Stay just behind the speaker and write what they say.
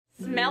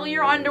smell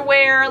your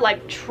underwear,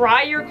 like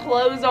try your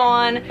clothes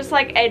on, just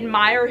like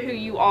admire who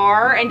you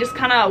are and just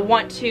kind of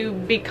want to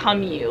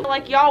become you.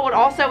 Like y'all would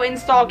also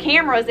install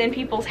cameras in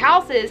people's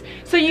houses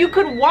so you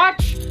could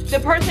watch the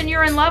person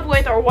you're in love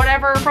with or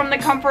whatever from the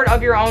comfort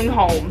of your own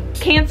home.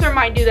 Cancer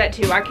might do that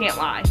too, I can't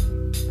lie.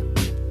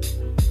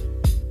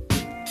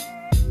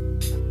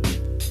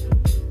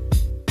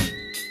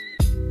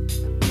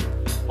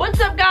 What's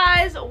up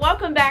guys?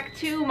 Welcome back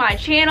to my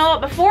channel.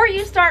 Before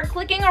you start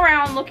clicking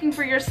around looking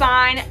for your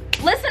sign,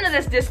 listen to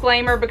this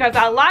disclaimer because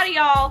a lot of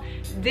y'all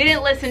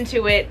didn't listen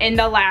to it in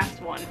the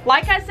last one.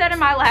 Like I said in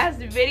my last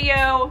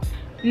video,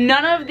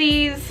 none of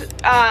these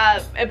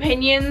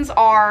opinions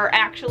are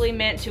actually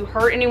meant to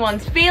hurt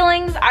anyone's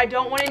feelings. I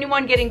don't want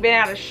anyone getting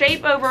bent out of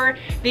shape over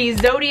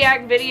these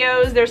Zodiac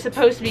videos. They're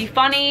supposed to be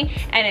funny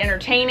and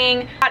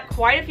entertaining. I got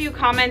quite a few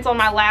comments on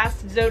my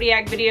last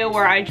Zodiac video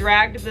where I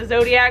dragged the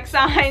Zodiac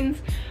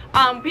signs.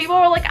 People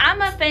were like,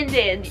 I'm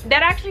offended.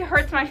 That actually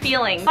hurts my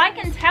feelings. I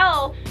can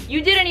tell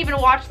you didn't even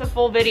watch the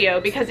full video,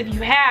 because if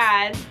you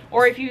had,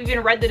 or if you even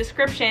read the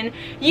description,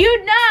 you'd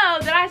know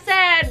that I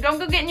said don't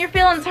go getting your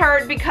feelings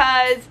hurt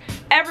because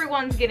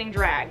everyone's getting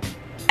dragged.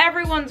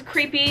 Everyone's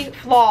creepy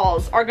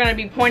flaws are gonna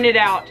be pointed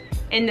out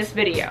in this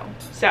video.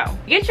 So,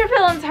 get your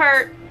feelings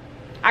hurt.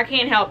 I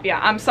can't help ya.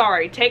 I'm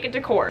sorry. Take it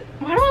to court.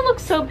 Why do I look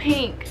so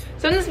pink?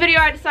 So in this video,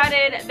 I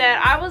decided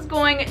that I was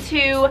going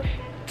to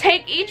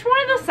take each one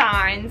of the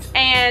signs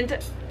and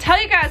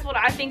tell you guys what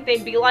I think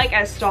they'd be like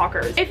as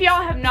stalkers. If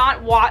y'all have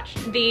not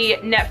watched the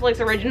Netflix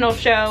original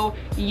show,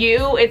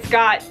 it's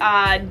got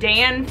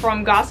Dan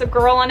from Gossip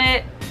Girl in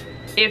it.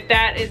 If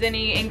that is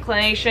any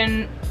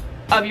inclination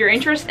of your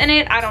interest in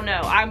it, I don't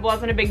know. I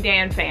wasn't a big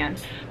Dan fan.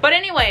 But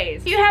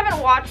anyways, if you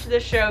haven't watched the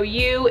show,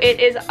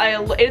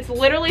 it's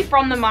literally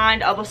from the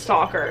mind of a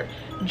stalker.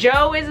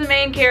 Joe is the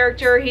main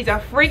character. He's a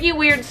freaky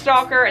weird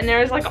stalker, and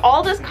there's like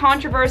all this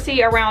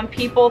controversy around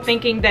people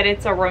thinking that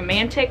it's a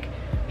romantic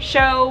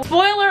show.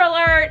 Spoiler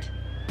alert,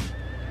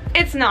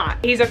 it's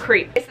not. He's a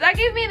creep. So that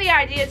gave me the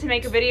idea to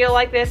make a video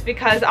like this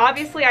because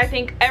obviously I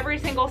think every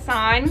single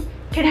sign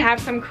can have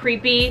some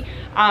creepy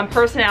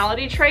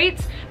personality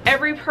traits.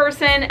 Every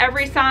person,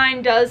 every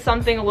sign does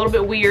something a little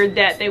bit weird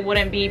that they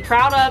wouldn't be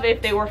proud of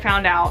if they were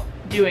found out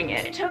doing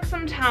it. It took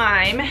some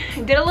time,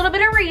 did a little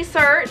bit of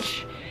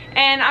research,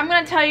 and I'm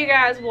gonna tell you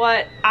guys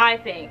what I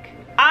think.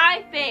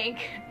 I think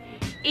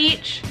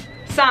each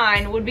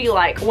sign would be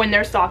like when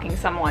they're stalking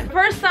someone. The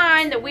first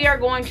sign that we are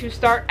going to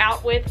start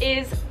out with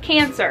is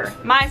Cancer,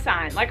 my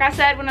sign. Like I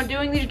said, when I'm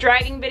doing these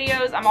dragging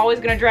videos, I'm always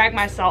gonna drag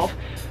myself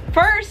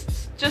first,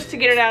 just to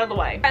get it out of the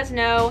way. You guys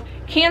know,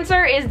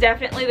 Cancer is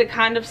definitely the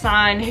kind of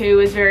sign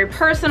who is very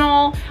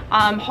personal,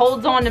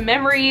 holds on to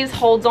memories,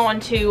 holds on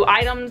to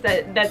items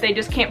that they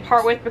just can't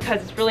part with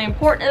because it's really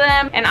important to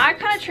them. And I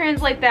kind of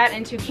translate that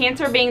into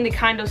Cancer being the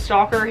kind of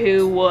stalker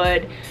who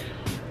would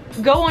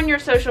go on your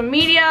social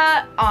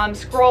media,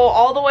 scroll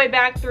all the way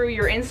back through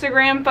your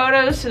Instagram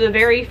photos to the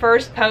very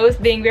first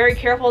post, being very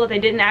careful that they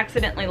didn't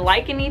accidentally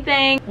like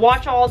anything.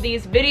 Watch all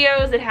these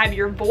videos that have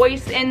your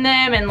voice in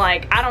them and,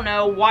 like, I don't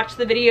know, watch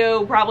the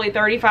video probably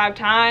 35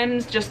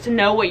 times just to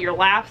know what your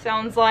laugh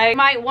sounds like. You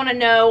might want to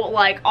know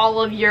like all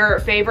of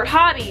your favorite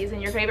hobbies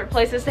and your favorite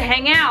places to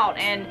hang out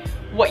and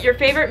what your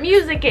favorite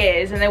music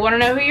is, and they want to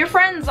know who your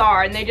friends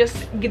are, and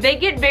they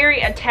get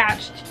very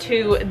attached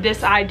to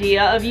this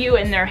idea of you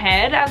in their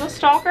head as a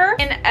stalker.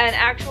 In an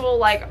actual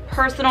like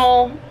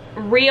personal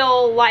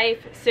real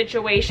life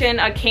situation,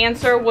 a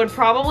Cancer would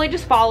probably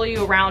just follow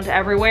you around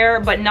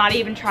everywhere but not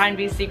even try and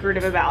be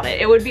secretive about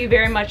it. It would be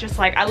very much just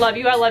like, I love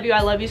you, I love you,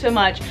 I love you so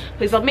much,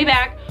 please love me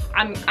back.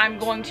 I'm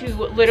going to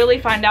literally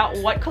find out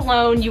what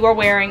cologne you are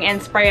wearing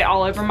and spray it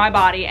all over my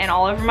body and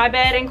all over my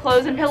bed and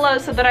clothes and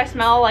pillows so that I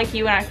smell like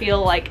you and I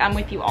feel like I'm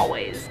with you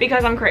always,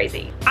 because I'm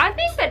crazy. I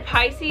think that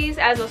Pisces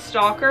as a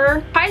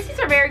stalker, Pisces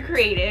are very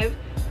creative,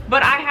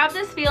 but I have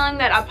this feeling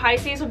that a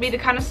Pisces would be the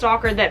kind of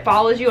stalker that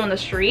follows you on the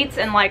streets,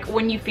 and like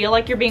when you feel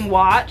like you're being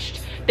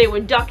watched, they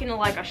would duck into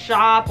like a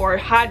shop or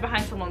hide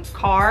behind someone's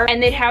car,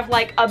 and they'd have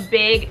like a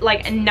big,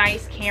 like a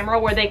nice camera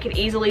where they could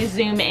easily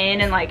zoom in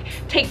and like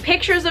take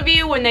pictures of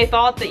you when they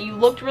thought that you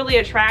looked really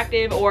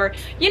attractive, or,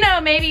 you know,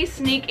 maybe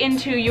sneak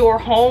into your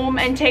home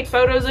and take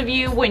photos of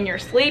you when you're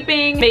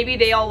sleeping. Maybe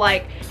they'll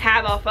like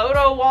have a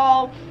photo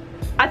wall.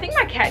 I think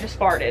my cat just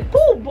farted.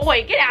 Oh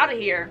boy, get out of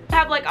here.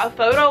 Have like a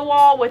photo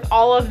wall with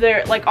all of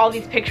their, like all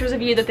these pictures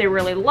of you that they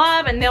really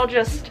love, and they'll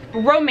just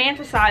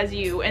romanticize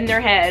you in their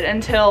head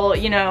until,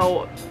 you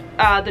know,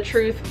 the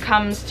truth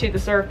comes to the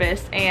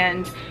surface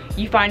and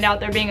you find out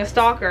they're being a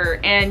stalker,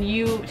 and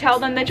you tell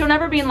them that you'll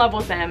never be in love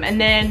with them,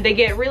 and then they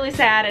get really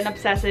sad and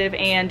obsessive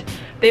and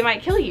they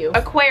might kill you.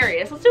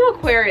 Aquarius, let's do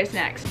Aquarius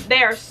next.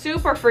 They are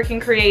super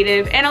freaking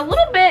creative and a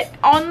little bit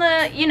on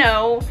the, you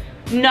know,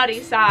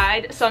 nutty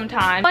side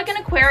sometimes. Like an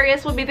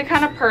Aquarius would be the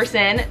kind of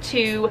person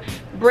to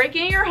break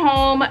in your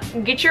home,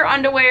 get your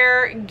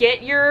underwear,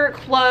 get your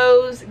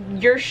clothes,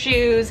 your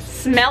shoes,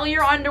 smell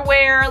your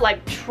underwear,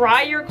 like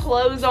try your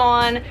clothes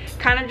on,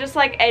 kind of just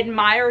like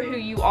admire who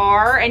you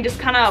are and just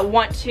kind of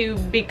want to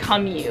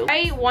become you.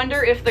 I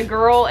wonder if the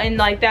girl in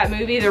like that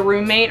movie, The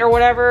Roommate or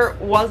whatever,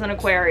 was an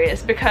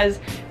Aquarius, because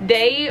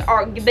they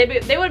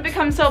would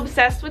become so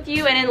obsessed with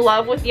you and in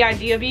love with the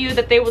idea of you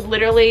that they would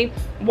literally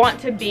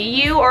want to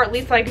be you, or at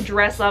least like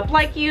dress up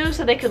like you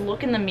so they could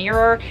look in the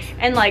mirror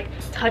and like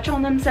touch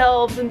on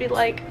themselves and be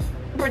like,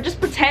 or just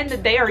pretend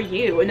that they are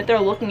you and that they're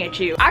looking at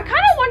you. I kind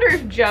of wonder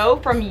if Joe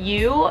from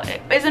You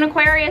is an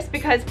Aquarius,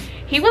 because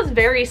he was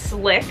very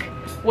slick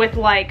with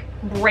like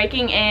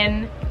breaking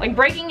and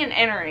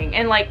entering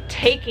and like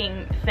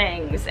taking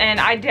things,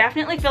 and I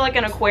definitely feel like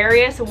an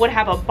Aquarius would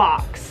have a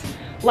box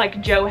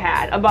like Joe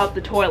had above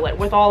the toilet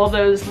with all of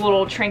those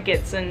little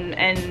trinkets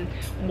and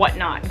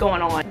whatnot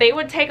going on. They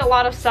would take a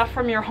lot of stuff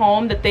from your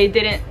home that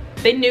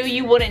they knew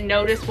you wouldn't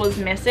notice was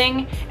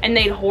missing, and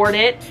they'd hoard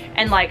it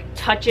and like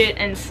touch it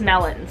and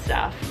smell it and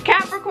stuff.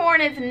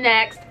 Capricorn is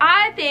next.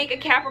 I think a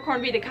Capricorn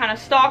would be the kind of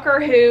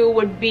stalker who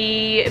would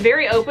be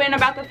very open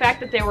about the fact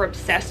that they were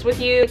obsessed with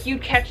you.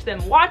 You'd catch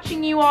them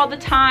watching you all the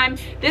time.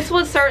 This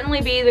would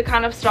certainly be the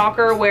kind of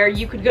stalker where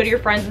you could go to your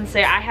friends and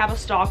say, I have a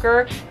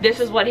stalker. This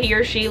is what he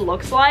or she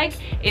looks like.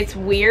 It's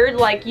weird.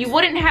 Like, you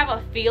wouldn't have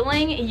a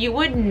feeling. You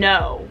would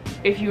know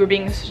if you were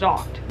being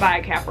stalked by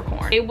a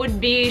Capricorn. It would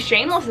be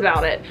shameless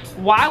about it.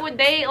 Why would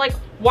they, like,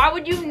 why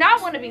would you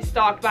not want to be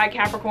stalked by a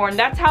Capricorn?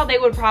 That's how they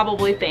would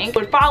probably think.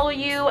 Would follow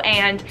you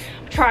and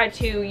try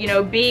to, you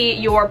know, be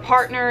your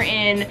partner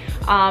in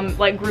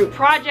like group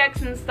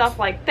projects and stuff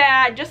like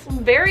that. Just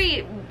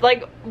very,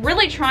 like,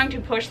 really trying to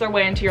push their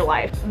way into your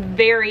life.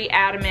 Very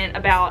adamant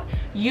about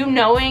you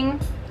knowing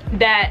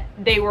that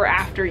they were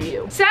after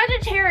you.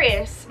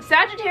 Sagittarius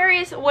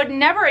would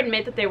never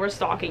admit that they were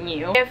stalking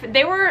you. If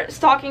they were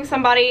stalking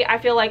somebody, I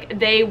feel like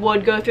they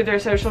would go through their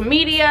social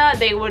media.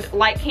 They would,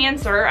 like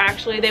Cancer,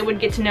 actually, they would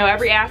get to know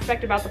every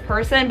aspect about the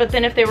person, but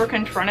then if they were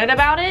confronted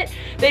about it,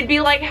 they'd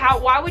be like,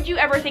 why would you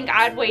ever think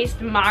I'd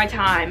waste my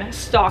time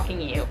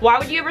stalking you? Why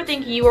would you ever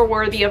think you were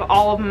worthy of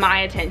all of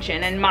my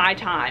attention and my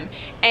time?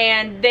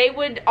 And they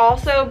would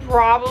also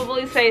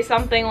probably say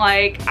something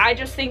like, I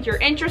just think you're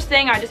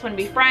interesting, I just want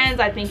to be friends,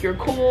 I think you're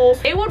cool.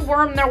 They would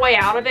worm their way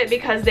out of it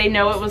because they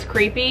know it was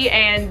creepy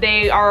and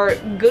they are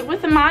good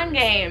with the mind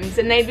games,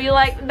 and they'd be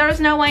like, there's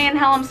no way in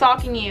hell I'm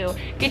stalking you.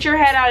 Get your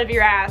head out of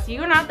your ass.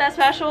 You are not that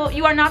special.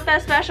 You are not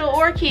that special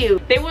or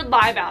cute. They would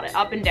lie about it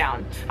up and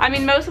down. I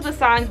mean, most of the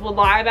signs would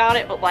lie about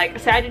it, but like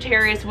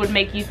Sagittarius would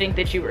make you think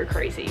that you were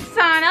crazy.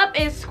 Sign up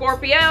is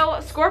Scorpio.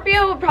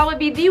 Scorpio would probably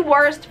be the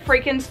worst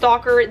freaking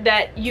stalker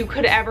that you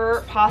could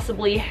ever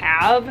possibly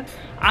have.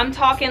 I'm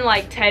talking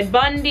like Ted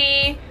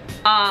Bundy,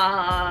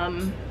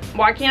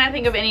 why can't I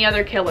think of any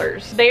other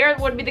killers? They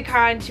would be the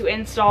kind to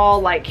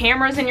install like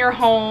cameras in your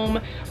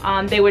home.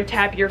 They would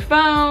tap your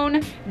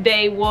phone.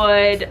 They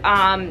would,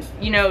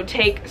 you know,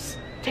 take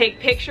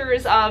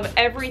pictures of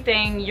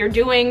everything you're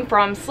doing,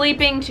 from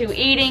sleeping to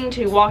eating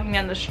to walking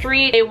down the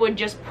street. They would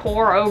just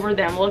pour over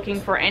them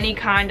looking for any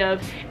kind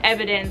of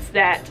evidence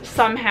that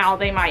somehow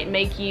they might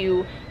make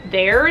you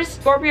theirs.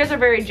 Scorpios are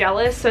very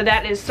jealous, so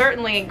that is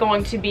certainly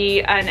going to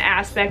be an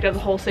aspect of the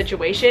whole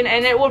situation,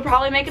 and it would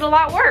probably make it a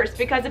lot worse,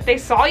 because if they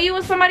saw you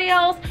with somebody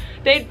else,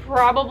 they'd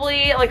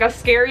probably, like a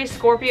scary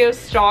Scorpio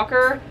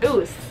stalker,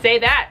 ooh, say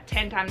that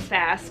 10 times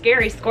fast,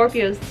 scary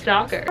Scorpio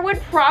stalker, would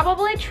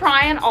probably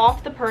try and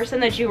off the person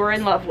that you were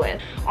in love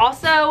with.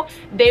 Also,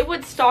 they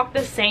would stalk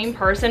the same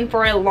person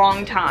for a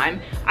long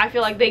time. I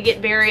feel like they get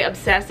very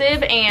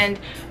obsessive, and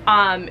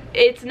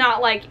it's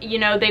not like, you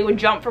know, they would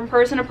jump from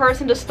person to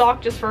person to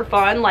stalk just for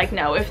fun. Like,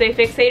 no, if they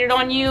fixated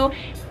on you,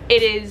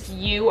 it is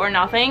you or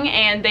nothing,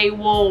 and they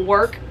will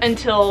work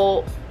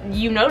until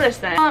you notice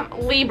them.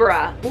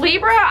 Libra,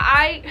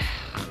 I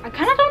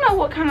kind of don't know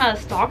what kind of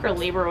stalker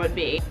Libra would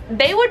be.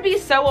 They would be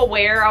so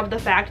aware of the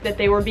fact that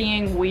they were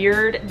being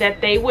weird that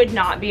they would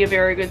not be a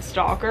very good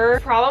stalker.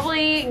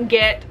 Probably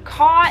get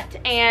caught,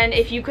 and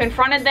if you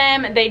confronted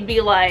them, they'd be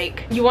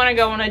like, you want to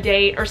go on a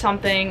date or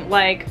something,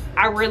 like,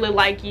 I really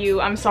like you,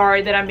 I'm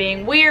sorry that I'm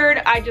being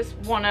weird, I just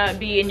want to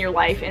be in your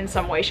life in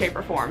some way, shape,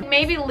 or form.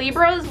 Maybe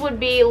Libras would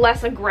be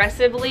less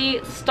aggressively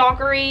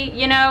stalkery,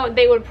 you know.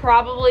 They would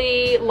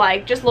probably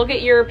like just look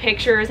at your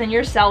pictures and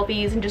your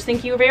selfies and just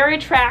think you're very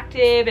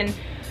attractive and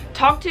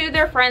talk to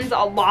their friends a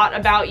lot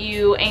about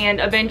you, and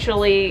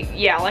eventually,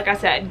 yeah, like I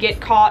said, get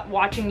caught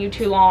watching you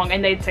too long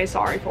and they'd say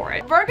sorry for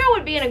it. Virgo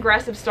would be an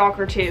aggressive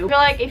stalker too. I feel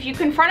like if you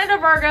confronted a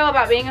Virgo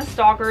about being a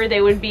stalker,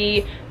 they would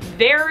be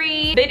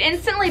they'd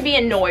instantly be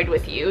annoyed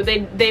with you.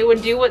 They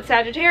would do what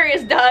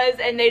Sagittarius does,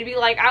 and they'd be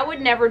like, I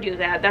would never do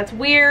that. That's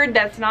weird.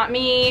 That's not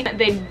me.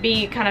 They'd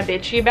be kind of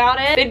bitchy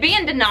about it. They'd be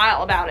in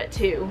denial about it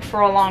too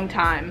for a long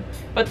time,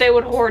 but they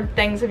would hoard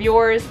things of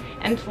yours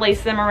and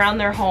place them around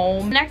their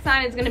home. Next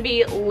sign is gonna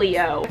be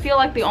Leo. I feel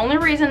like the only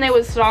reason they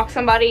would stalk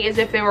somebody is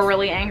if they were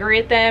really angry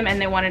at them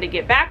and they wanted to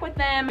get back with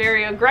them.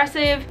 Very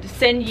aggressive,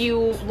 send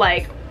you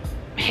like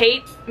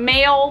hate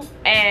mail,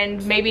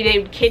 and maybe they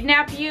would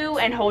kidnap you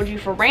and hold you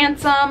for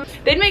ransom.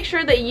 They'd make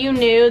sure that you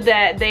knew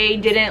that they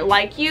didn't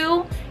like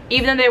you,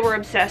 even though they were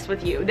obsessed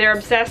with you. They're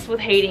obsessed with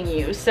hating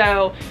you.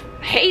 So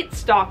hate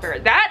stalker,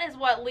 that is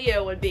what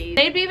Leo would be.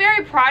 They'd be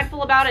very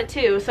prideful about it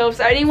too. So if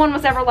anyone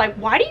was ever like,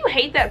 why do you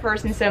hate that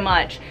person so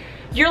much?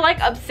 You're like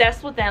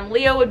obsessed with them.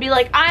 Leo would be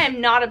like, I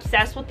am not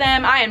obsessed with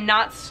them. I am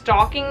not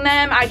stalking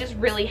them. I just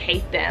really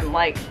hate them.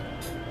 Like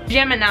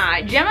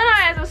Gemini.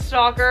 Gemini as a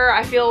stalker,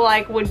 I feel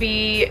like would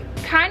be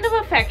kind of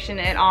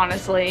affectionate,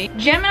 honestly.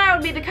 Gemini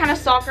would be the kind of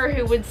stalker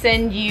who would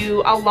send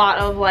you a lot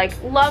of like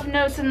love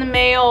notes in the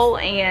mail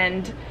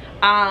and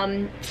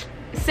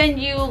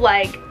send you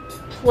like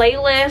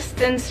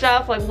playlists and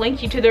stuff, like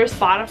link you to their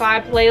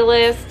Spotify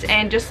playlist,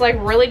 and just like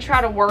really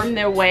try to worm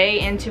their way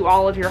into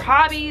all of your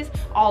hobbies,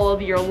 all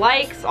of your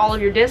likes, all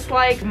of your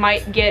dislikes.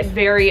 Might get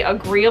very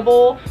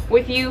agreeable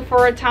with you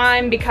for a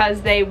time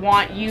because they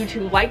want you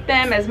to like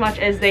them as much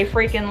as they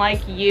freaking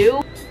like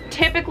you.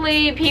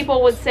 Typically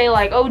people would say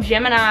like, oh,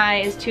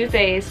 Gemini is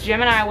two-faced.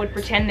 Gemini would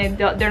pretend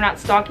they're not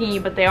stalking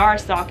you, but they are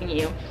stalking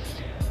you.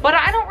 But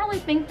I don't really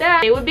think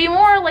that. They would be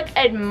more like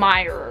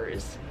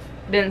admirers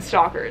than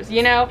stalkers,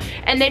 you know?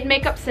 And they'd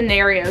make up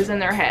scenarios in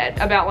their head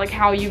about like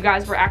how you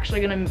guys were actually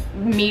gonna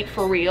meet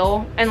for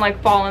real and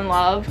like fall in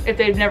love if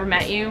they've never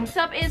met you. Next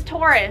up is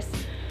Taurus.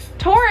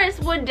 Taurus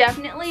would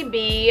definitely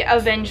be a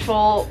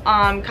vengeful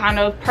kind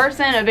of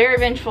person, a very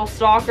vengeful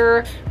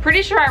stalker.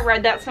 Pretty sure I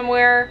read that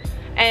somewhere,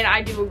 and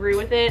I do agree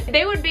with it.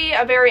 They would be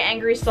a very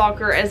angry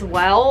stalker as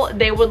well.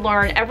 They would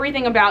learn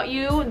everything about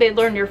you. They'd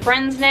learn your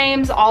friends'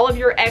 names, all of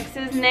your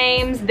exes'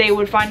 names. They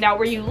would find out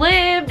where you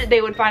lived.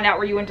 They would find out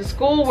where you went to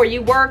school, where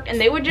you worked,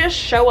 and they would just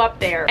show up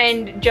there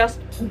and just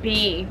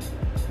be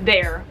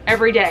there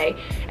every day.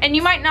 And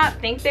you might not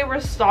think they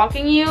were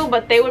stalking you,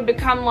 but they would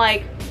become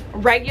like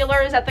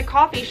regulars at the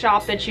coffee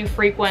shop that you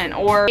frequent,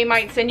 or they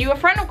might send you a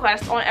friend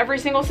request on every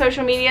single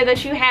social media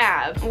that you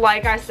have.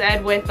 Like I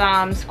said with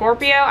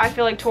Scorpio, I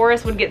feel like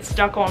Taurus would get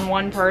stuck on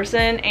one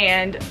person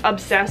and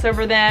obsess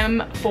over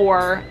them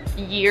for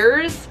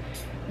years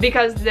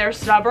because they're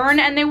stubborn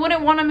and they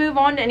wouldn't want to move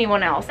on to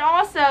anyone else. And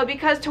also,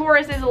 because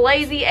Taurus is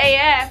lazy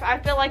AF, I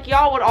feel like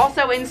y'all would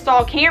also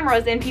install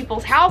cameras in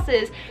people's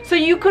houses so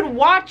you could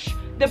watch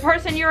the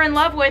person you're in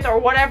love with or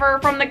whatever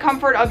from the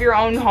comfort of your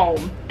own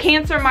home.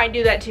 Cancer might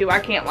do that too, I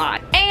can't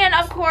lie. And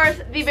of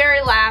course, the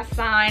very last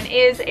sign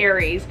is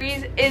Aries.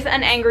 Aries is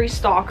an angry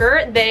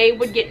stalker. They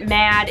would get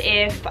mad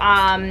if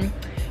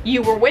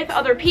you were with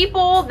other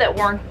people that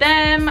weren't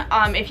them.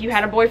 If you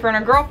had a boyfriend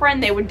or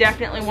girlfriend, they would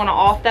definitely want to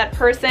off that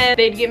person.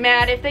 They'd get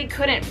mad if they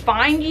couldn't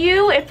find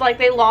you, if like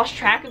they lost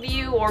track of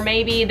you, or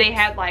maybe they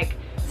had like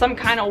some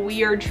kind of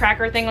weird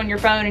tracker thing on your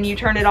phone and you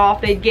turned it off.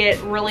 They'd get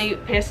really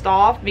pissed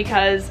off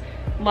because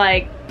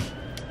like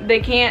they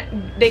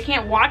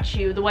can't watch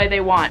you the way they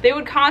want. They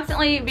would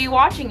constantly be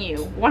watching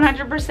you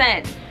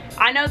 100%.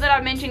 I know that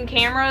I've mentioned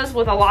cameras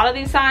with a lot of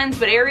these signs,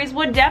 but Aries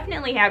would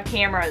definitely have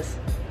cameras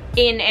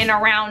in and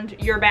around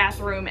your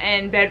bathroom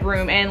and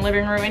bedroom and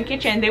living room and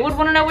kitchen. They would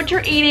want to know what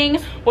you're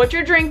eating, what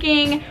you're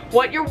drinking,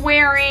 what you're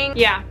wearing.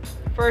 Yeah,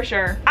 for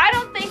sure. I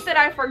don't think that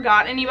I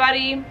forgot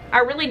anybody. I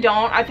really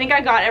don't. I think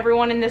I got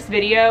everyone in this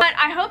video. But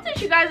I hope that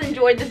you guys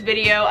enjoyed this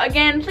video.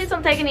 Again, please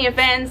don't take any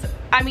offense.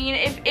 I mean,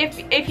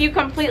 if you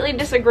completely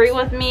disagree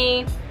with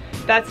me,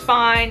 that's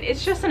fine.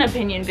 It's just an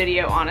opinion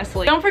video,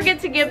 honestly. Don't forget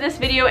to give this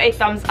video a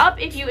thumbs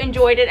up if you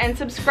enjoyed it, and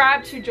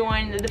subscribe to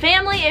join the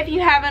family if you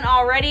haven't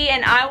already,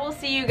 and I will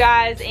see you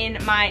guys in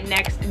my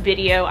next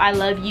video. I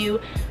love you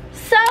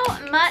so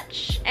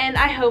much, and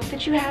I hope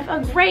that you have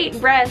a great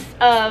rest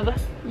of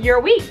your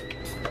week.